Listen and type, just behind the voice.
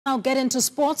Now get into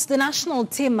sports. The national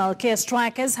team Malkia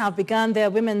Strikers have begun their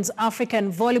Women's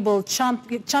African Volleyball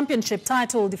Championship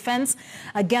title defense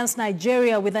against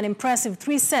Nigeria with an impressive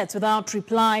 3 sets without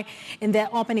reply in their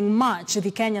opening match.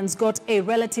 The Kenyans got a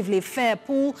relatively fair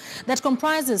pool that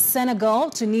comprises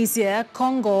Senegal, Tunisia,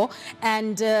 Congo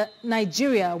and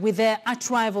Nigeria, with their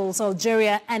arch-rivals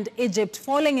Algeria and Egypt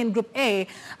falling in Group A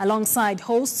alongside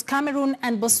hosts Cameroon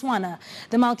and Botswana.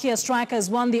 The Malkia Strikers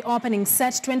won the opening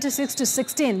set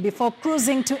 26-16 before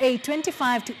cruising to a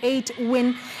 25-8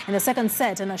 win in the second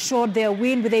set and assured their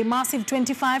win with a massive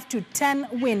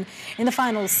 25-10 win in the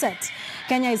final set.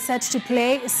 Kenya is set to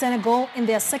play Senegal in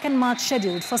their second match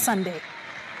scheduled for Sunday.